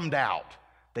 They've bottomed out.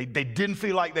 They didn't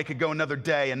feel like they could go another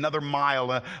day, another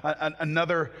mile,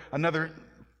 another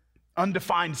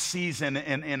undefined season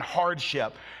in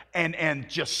hardship, and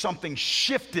just something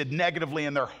shifted negatively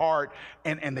in their heart,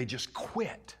 and they just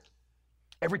quit.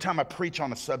 Every time I preach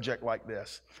on a subject like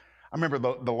this, I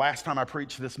remember the last time I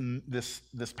preached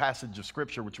this passage of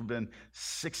Scripture, which would have been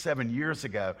 6-7 years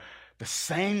ago, the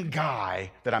same guy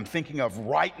that I'm thinking of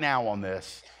right now on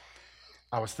this,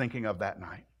 I was thinking of that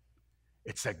night.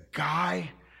 It's a guy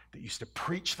that used to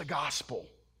preach the gospel.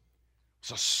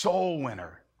 Was a soul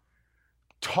winner,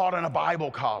 taught in a Bible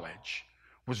college,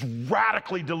 was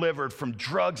radically delivered from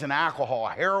drugs and alcohol,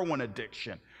 heroin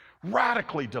addiction,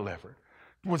 radically delivered.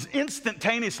 Was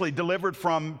instantaneously delivered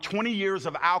from 20 years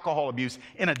of alcohol abuse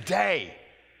in a day,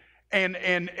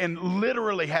 and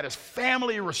literally had his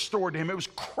family restored to him. It was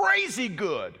crazy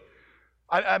good.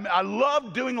 I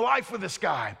loved doing life with this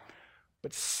guy,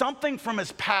 but something from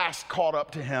his past caught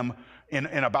up to him in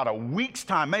about a week's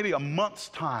time, maybe a month's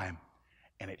time,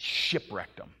 and it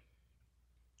shipwrecked him.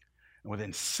 And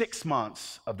within 6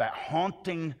 months of that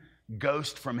haunting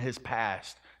ghost from his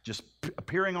past just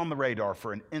appearing on the radar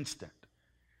for an instant,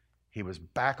 he was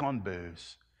back on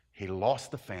booze. He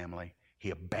lost the family. He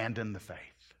abandoned the faith.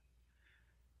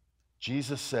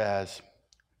 Jesus says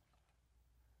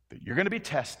that you're going to be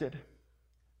tested.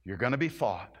 You're going to be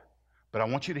fought. But I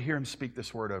want you to hear him speak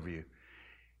this word over you.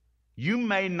 You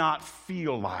may not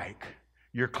feel like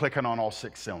you're clicking on all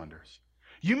 6 cylinders.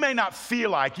 You may not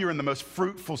feel like you're in the most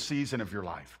fruitful season of your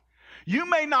life. You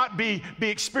may not be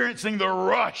experiencing the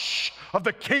rush of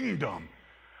the kingdom.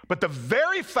 But the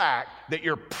very fact that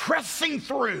you're pressing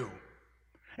through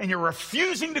and you're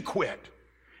refusing to quit,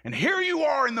 and here you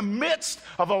are in the midst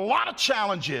of a lot of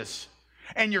challenges,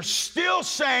 and you're still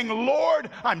saying, Lord,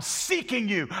 I'm seeking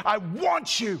you. I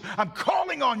want you. I'm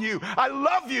calling on you. I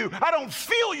love you. I don't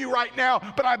feel you right now,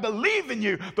 but I believe in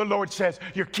you. The Lord says,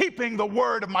 you're keeping the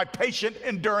word of my patient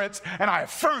endurance, and I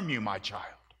affirm you, my child.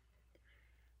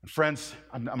 And friends,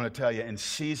 I'm going to tell you, in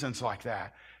seasons like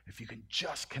that, if you can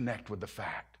just connect with the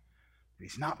fact that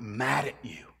he's not mad at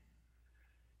you,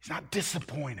 he's not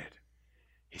disappointed,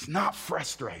 he's not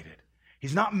frustrated,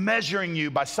 he's not measuring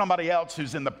you by somebody else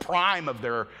who's in the prime of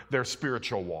their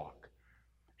spiritual walk.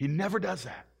 He never does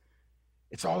that.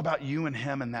 It's all about you and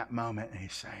him in that moment, and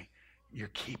he's saying, you're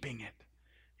keeping it.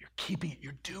 You're keeping it.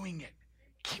 You're doing it.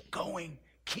 Keep going.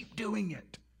 Keep doing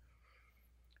it.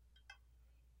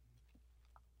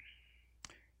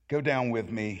 Go down with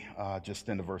me just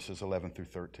into verses 11 through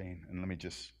 13, and let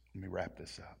me wrap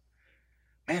this up.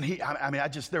 Man,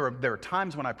 there are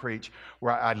times when I preach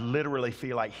where I literally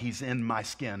feel like he's in my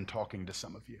skin talking to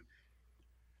some of you.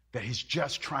 That he's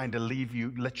just trying to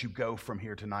let you go from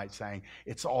here tonight saying,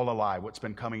 it's all a lie. What's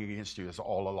been coming against you is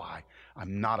all a lie.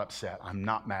 I'm not upset. I'm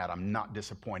not mad. I'm not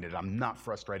disappointed. I'm not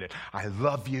frustrated. I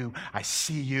love you. I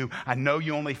see you. I know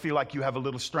you only feel like you have a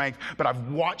little strength, but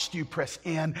I've watched you press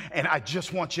in, and I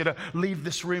just want you to leave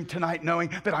this room tonight knowing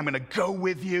that I'm going to go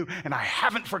with you, and I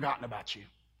haven't forgotten about you.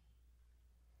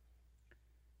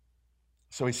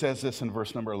 So he says this in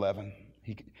verse number 11.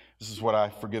 This is what I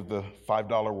forgive the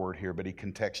 $5 word here, but he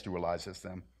contextualizes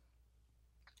them.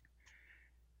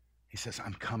 He says,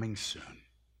 I'm coming soon.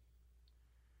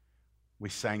 We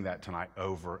sang that tonight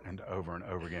over and over and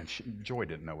over again. Joy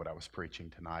didn't know what I was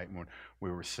preaching tonight. When we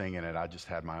were singing it, I just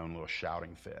had my own little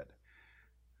shouting fit.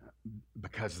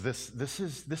 Because this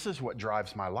is what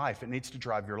drives my life. It needs to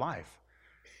drive your life.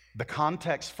 The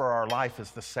context for our life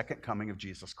is the second coming of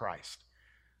Jesus Christ.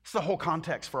 It's the whole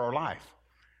context for our life.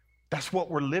 That's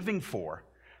what we're living for.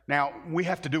 Now, we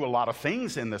have to do a lot of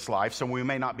things in this life, so we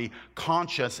may not be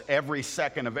conscious every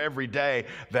second of every day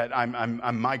that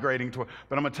I'm migrating to.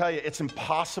 But I'm going to tell you, it's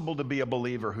impossible to be a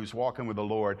believer who's walking with the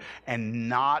Lord and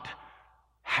not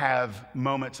have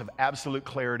moments of absolute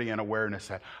clarity and awareness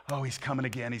that, oh, he's coming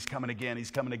again, he's coming again, he's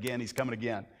coming again, he's coming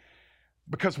again.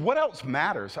 Because what else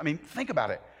matters? I mean, think about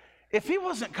it. If he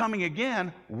wasn't coming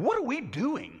again, what are we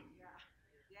doing?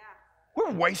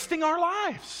 We're wasting our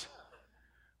lives.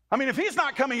 I mean, if he's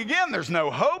not coming again, there's no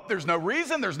hope, there's no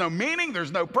reason, there's no meaning,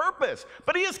 there's no purpose.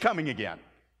 But he is coming again.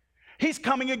 He's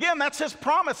coming again. That's his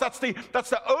promise. That's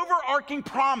the overarching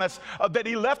promise that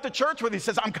he left the church with. He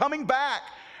says, I'm coming back.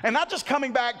 And not just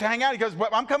coming back to hang out. He goes, well,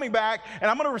 I'm coming back, and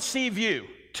I'm going to receive you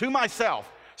to myself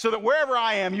so that wherever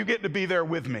I am, you get to be there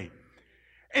with me.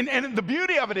 And the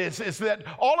beauty of it is that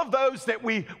all of those that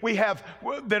we have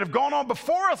that have gone on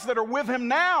before us that are with him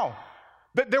now,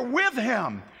 that they're with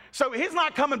him. So he's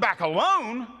not coming back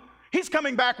alone. He's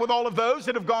coming back with all of those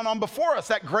that have gone on before us,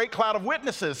 that great cloud of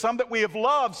witnesses, some that we have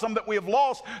loved, some that we have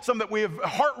lost, some that we have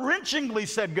heart-wrenchingly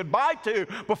said goodbye to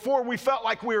before we felt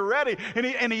like we were ready.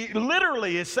 And he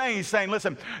literally is saying, he's saying,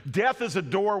 listen, death is a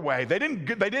doorway. They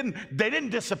didn't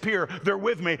disappear. They're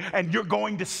with me, and you're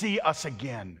going to see us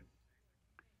again.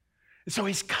 So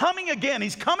he's coming again.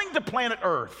 He's coming to planet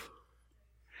Earth.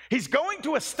 He's going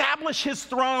to establish his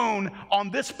throne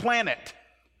on this planet.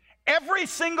 Every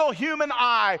single human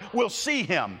eye will see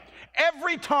him.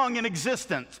 Every tongue in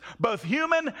existence, both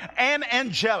human and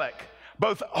angelic,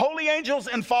 both holy angels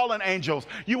and fallen angels,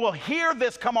 you will hear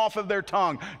this come off of their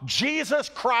tongue. Jesus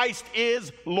Christ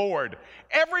is Lord.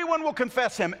 Everyone will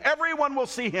confess him. Everyone will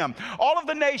see him. All of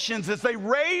the nations, as they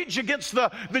rage against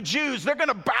the Jews, they're going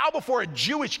to bow before a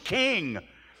Jewish king.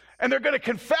 And they're going to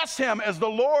confess him as the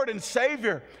Lord and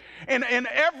Savior. And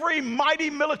every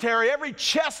mighty military, every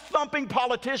chest-thumping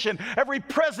politician, every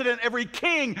president, every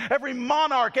king, every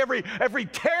monarch, every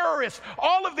terrorist,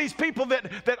 all of these people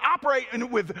that operate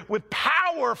with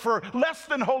power for less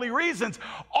than holy reasons,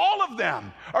 all of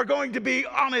them are going to be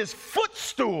on his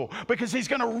footstool because he's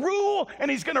going to rule and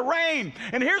he's going to reign.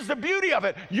 And here's the beauty of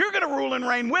it. You're going to rule and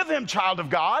reign with him, child of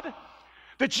God,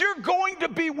 that you're going to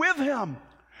be with him.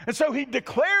 And so he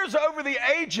declares over the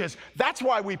ages, that's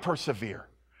why we persevere.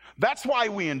 That's why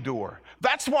we endure.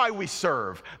 That's why we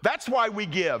serve. That's why we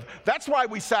give. That's why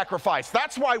we sacrifice.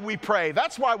 That's why we pray.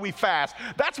 That's why we fast.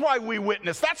 That's why we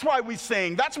witness. That's why we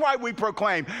sing. That's why we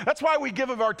proclaim. That's why we give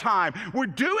of our time. We're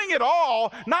doing it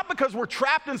all not because we're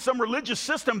trapped in some religious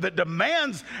system that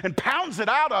demands and pounds it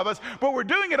out of us, but we're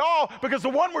doing it all because the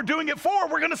one we're doing it for,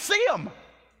 we're going to see him.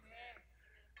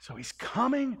 So he's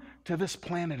coming to this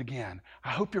planet again. I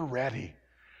hope you're ready.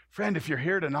 Friend, if you're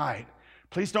here tonight,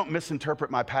 please don't misinterpret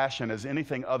my passion as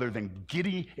anything other than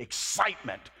giddy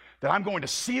excitement that I'm going to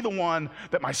see the one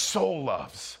that my soul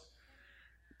loves.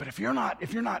 But if you're not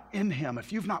in him,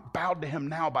 if you've not bowed to him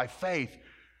now by faith,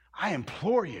 I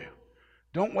implore you,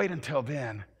 don't wait until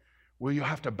then. Will you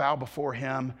have to bow before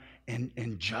him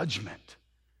in judgment?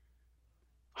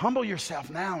 Humble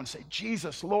yourself now and say,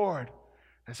 Jesus, Lord,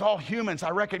 as all humans, I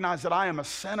recognize that I am a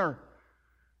sinner.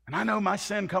 And I know my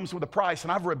sin comes with a price,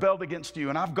 and I've rebelled against you,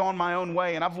 and I've gone my own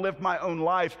way, and I've lived my own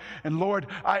life. And Lord,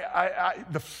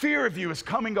 the fear of you is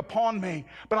coming upon me.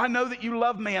 But I know that you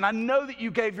love me, and I know that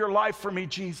you gave your life for me,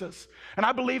 Jesus. And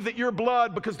I believe that your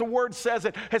blood, because the word says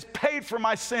it, has paid for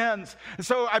my sins. And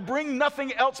so I bring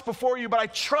nothing else before you, but I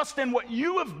trust in what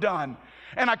you have done.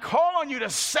 And I call on you to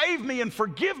save me and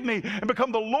forgive me and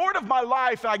become the Lord of my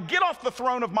life. And I get off the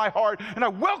throne of my heart, and I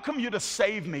welcome you to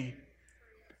save me.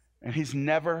 And he's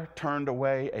never turned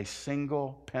away a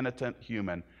single penitent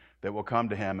human that will come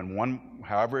to him. And one,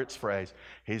 however it's phrased,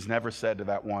 he's never said to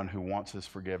that one who wants his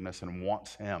forgiveness and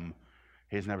wants him,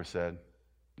 he's never said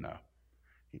no.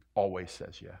 He always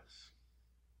says yes.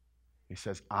 He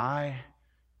says, I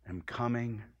am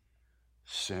coming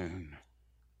soon.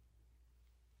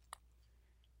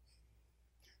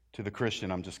 To the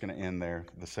Christian, I'm just going to end there.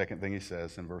 The second thing he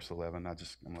says in verse 11, I'm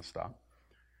going to stop.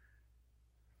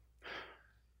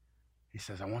 He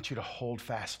says, I want you to hold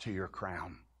fast to your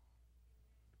crown.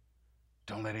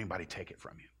 Don't let anybody take it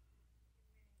from you.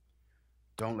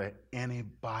 Don't let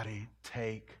anybody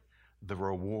take the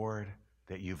reward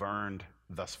that you've earned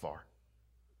thus far.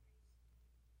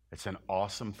 It's an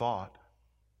awesome thought.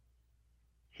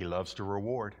 He loves to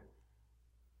reward.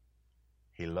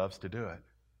 He loves to do it.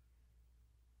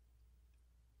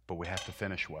 But we have to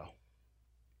finish well.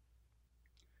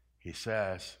 He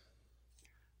says,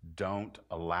 don't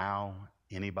allow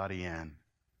anybody in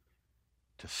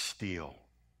to steal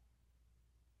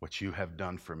what you have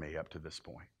done for me up to this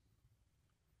point.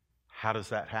 How does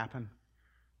that happen?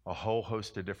 A whole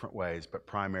host of different ways, but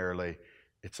primarily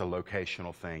it's a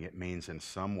locational thing. It means in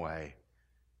some way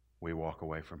we walk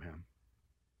away from him.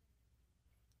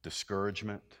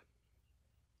 Discouragement,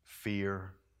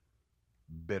 fear,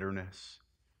 bitterness,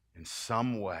 in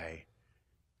some way,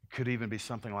 it could even be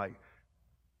something like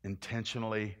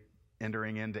intentionally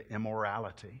entering into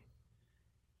immorality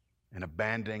and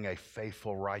abandoning a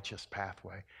faithful, righteous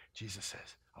pathway. Jesus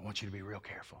says, I want you to be real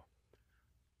careful.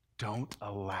 Don't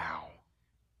allow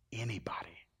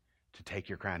anybody to take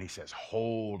your crown. He says,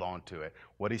 hold on to it.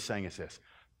 What he's saying is this: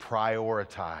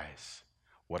 prioritize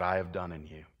what I have done in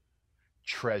you.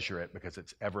 Treasure it because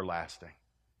it's everlasting.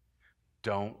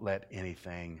 Don't let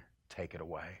anything take it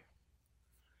away.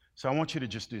 So I want you to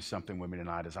just do something with me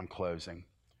tonight as I'm closing.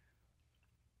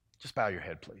 Just bow your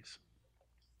head, please.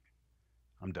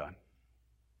 I'm done.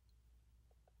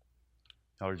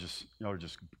 Y'all are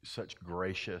just such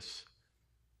gracious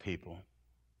people.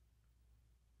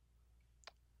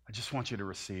 I just want you to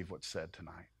receive what's said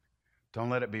tonight. Don't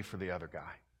let it be for the other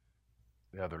guy,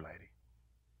 the other lady.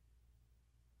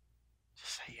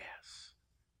 Just say yes.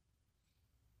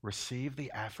 Receive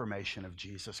the affirmation of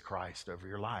Jesus Christ over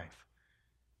your life.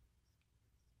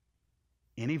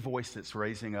 Any voice that's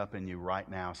raising up in you right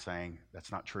now saying,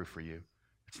 that's not true for you,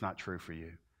 it's not true for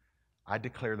you, I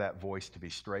declare that voice to be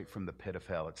straight from the pit of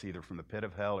hell. It's either from the pit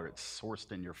of hell or it's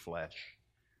sourced in your flesh.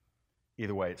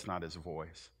 Either way, it's not his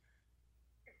voice.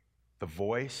 The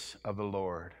voice of the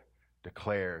Lord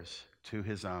declares to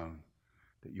his own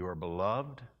that you are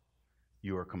beloved,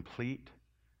 you are complete,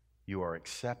 you are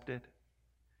accepted,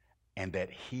 and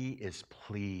that he is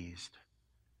pleased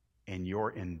in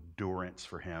your endurance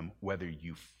for him, whether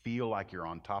you feel like you're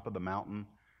on top of the mountain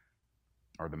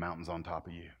or the mountain's on top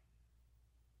of you.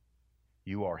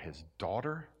 You are his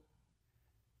daughter.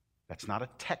 That's not a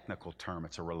technical term,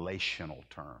 it's a relational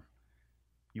term.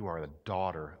 You are a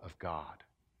daughter of God.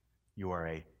 You are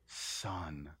a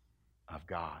son of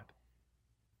God.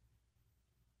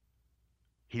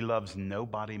 He loves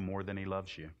nobody more than he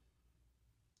loves you.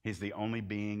 He's the only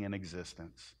being in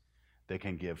existence that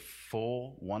can give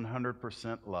full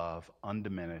 100% love,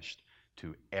 undiminished,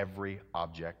 to every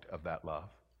object of that love.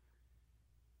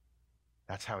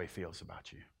 That's how he feels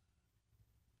about you.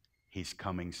 He's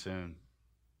coming soon.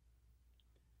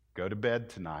 Go to bed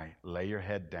tonight, lay your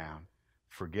head down,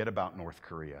 forget about North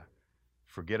Korea,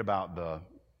 forget about the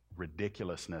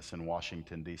ridiculousness in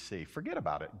Washington, D.C. Forget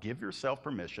about it. Give yourself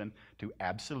permission to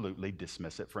absolutely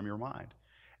dismiss it from your mind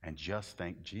and just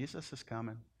think, Jesus is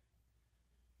coming.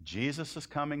 Jesus is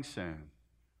coming soon,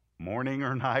 morning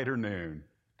or night or noon.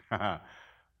 I'm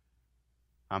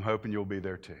hoping you'll be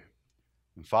there too.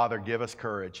 And Father, give us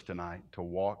courage tonight to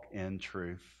walk in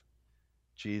truth.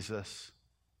 Jesus,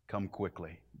 come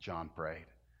quickly, John prayed.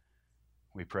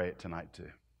 We pray it tonight too.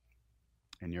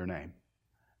 In your name,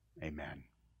 amen.